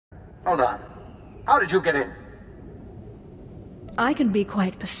Hold on. How did you get in? I can be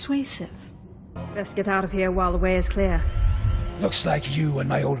quite persuasive. Best get out of here while the way is clear. Looks like you and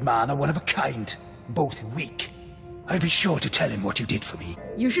my old man are one of a kind. Both weak. I'll be sure to tell him what you did for me.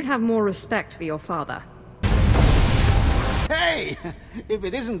 You should have more respect for your father. Hey! If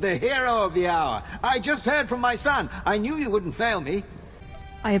it isn't the hero of the hour. I just heard from my son. I knew you wouldn't fail me.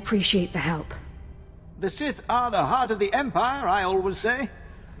 I appreciate the help. The Sith are the heart of the Empire, I always say.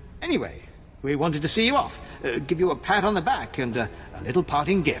 Anyway, we wanted to see you off. Give you a pat on the back and a little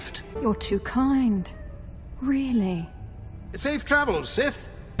parting gift. You're too kind. Really. Safe travels, Sith.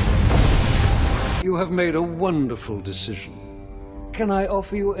 You have made a wonderful decision. Can I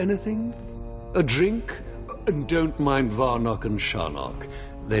offer you anything? A drink? And don't mind Varnock and Sharnock.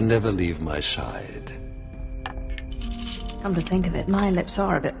 They never leave my side. Come to think of it, my lips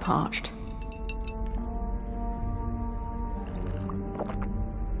are a bit parched.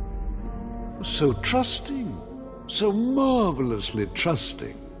 So trusting. So marvelously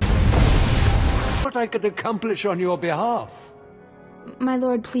trusting. What I could accomplish on your behalf. My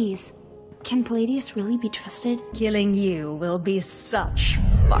lord, please. Can Palladius really be trusted? Killing you will be such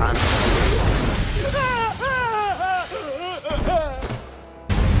fun.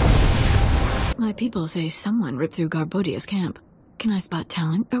 My people say someone ripped through Garbodia's camp. Can I spot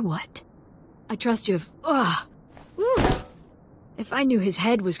talent or what? I trust you if... Ugh! If I knew his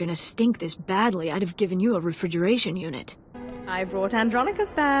head was gonna stink this badly, I'd have given you a refrigeration unit. I brought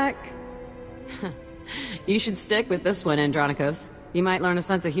Andronicus back. You should stick with this one, Andronicus. You might learn a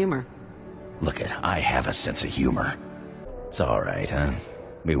sense of humor. Look it, I have a sense of humor. It's alright, huh?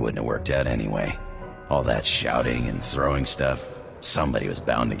 We wouldn't have worked out anyway. All that shouting and throwing stuff, somebody was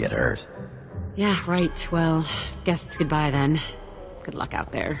bound to get hurt. Yeah, right. Well, guess it's goodbye then. Good luck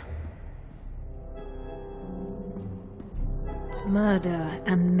out there. Murder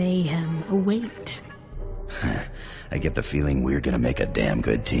and mayhem await. I get the feeling we're gonna make a damn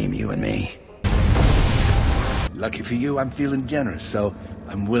good team, you and me. Lucky for you, I'm feeling generous, so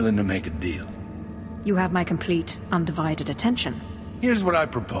I'm willing to make a deal. You have my complete, undivided attention. Here's what I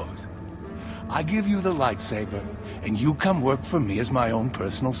propose. I give you the lightsaber, and you come work for me as my own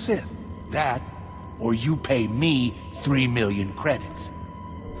personal Sith. That, or you pay me 3 million credits.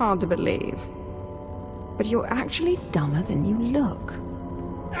 Hard to believe. But you're actually dumber than you look.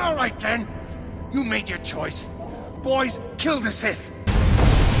 All right, then. You made your choice. Boys, kill the Sith.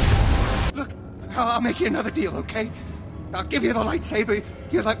 Look, I'll make you another deal, okay? I'll give you the lightsaber.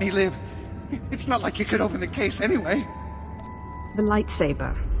 You let me live. It's not like you could open the case anyway. The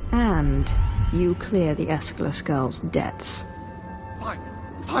lightsaber. And you clear the Escalus girl's debts.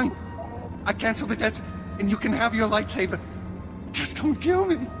 Fine. I cancel the debts, and you can have your lightsaber. Just don't kill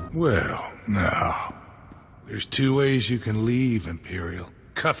me. Well, now. There's 2 ways you can leave, Imperial.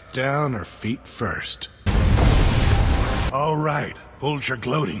 Cuffed down or feet first. All right, hold your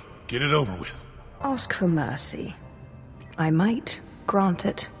gloating. Get it over with. Ask for mercy. I might grant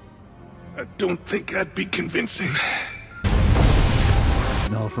it. I don't think I'd be convincing.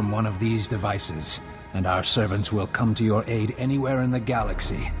 Signal from one of these devices, and our servants will come to your aid anywhere in the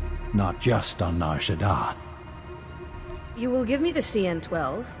galaxy, not just on Nar Shaddaa. You will give me the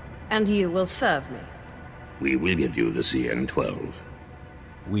CN-12, and you will serve me. We will give you the CN-12.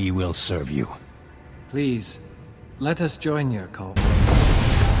 We will serve you. Please, let us join your cult.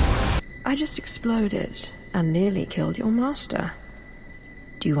 I just exploded and nearly killed your master.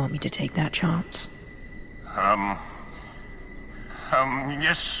 Do you want me to take that chance?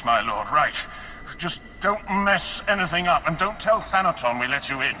 Yes, my lord, right. Just don't mess anything up, and don't tell Thanaton we let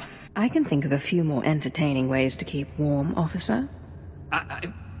you in. I can think of a few more entertaining ways to keep warm, officer.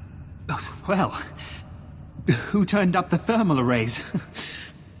 Well, who turned up the thermal arrays?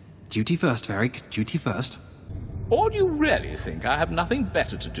 Duty first, Varric, duty first. Or do you really think I have nothing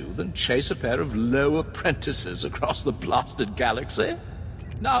better to do than chase a pair of low apprentices across the blasted galaxy?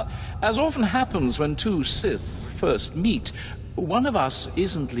 Now, as often happens when two Sith first meet, one of us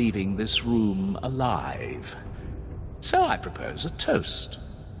isn't leaving this room alive. So I propose a toast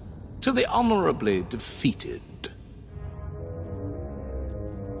to the honorably defeated.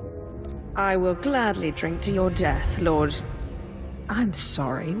 I will gladly drink to your death, Lord. I'm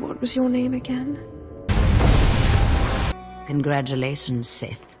sorry, what was your name again? Congratulations,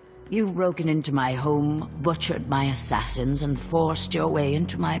 Sith. You've broken into my home, butchered my assassins, and forced your way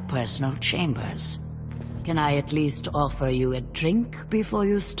into my personal chambers. Can I at least offer you a drink before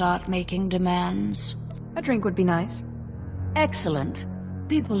you start making demands? A drink would be nice. Excellent.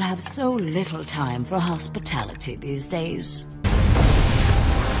 People have so little time for hospitality these days.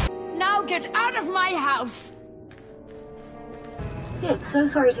 Now get out of my house! Sith, so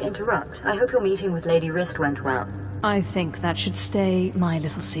sorry to interrupt. I hope your meeting with Lady Wrist went well. I think that should stay my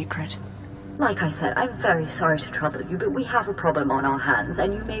little secret. Like I said, I'm very sorry to trouble you, but we have a problem on our hands,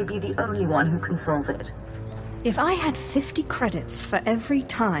 and you may be the only one who can solve it. If I had 50 credits for every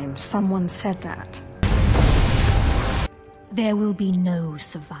time someone said that, there will be no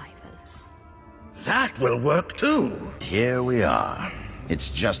survivors. That will work too. Here we are.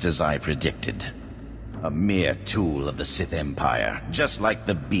 It's just as I predicted. A mere tool of the Sith Empire, just like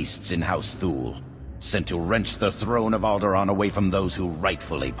the beasts in House Thule, sent to wrench the throne of Alderaan away from those who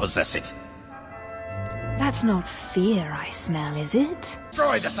rightfully possess it. That's not fear I smell, is it?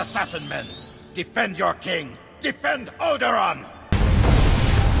 Destroy this assassin, men! Defend your king! Defend Alderaan!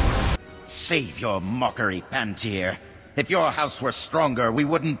 Save your mockery, Pantir. If your house were stronger, we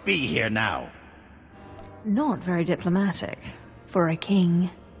wouldn't be here now. Not very diplomatic for a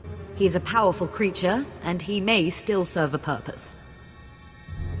king. He's a powerful creature, and he may still serve a purpose.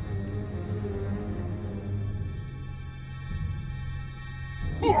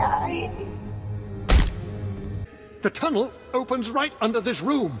 The tunnel opens right under this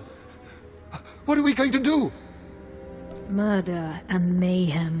room. What are we going to do? Murder and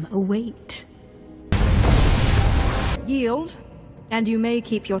mayhem await. Yield, and you may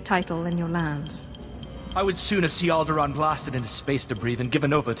keep your title and your lands. I would sooner see Alderaan blasted into space debris than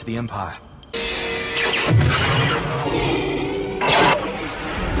given over to the Empire.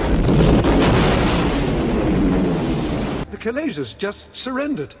 The Kalazars just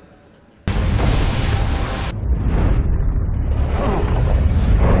surrendered.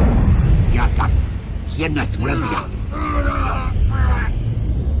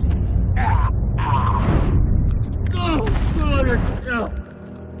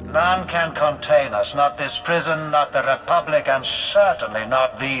 None can contain us, not this prison, not the Republic, and certainly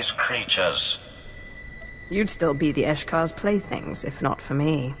not these creatures. You'd still be the Eshkar's playthings, if not for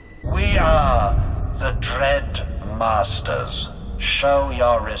me. We are the Dread Masters. Show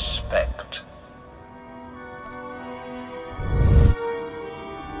your respect.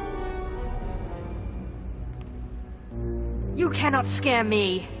 You cannot scare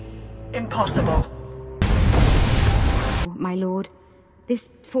me. Impossible. My lord, this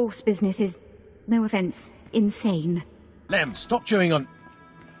Force business is, no offense, insane. Lem, stop chewing on...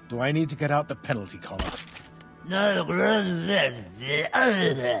 Do I need to get out the penalty collar?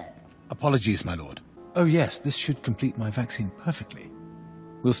 Apologies, my lord. Oh yes, this should complete my vaccine perfectly.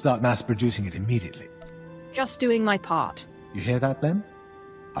 We'll start mass producing it immediately. Just doing my part. You hear that, Lem?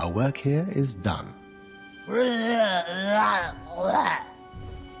 Our work here is done.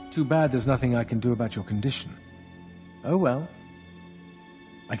 Too bad there's nothing I can do about your condition. Oh well.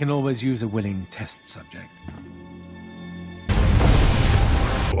 I can always use a willing test subject.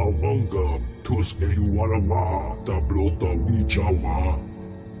 Warmonger, tus ehiwarama, tablota wijawa.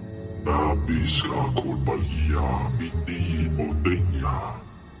 Nabiska kulpalia, miti modenya.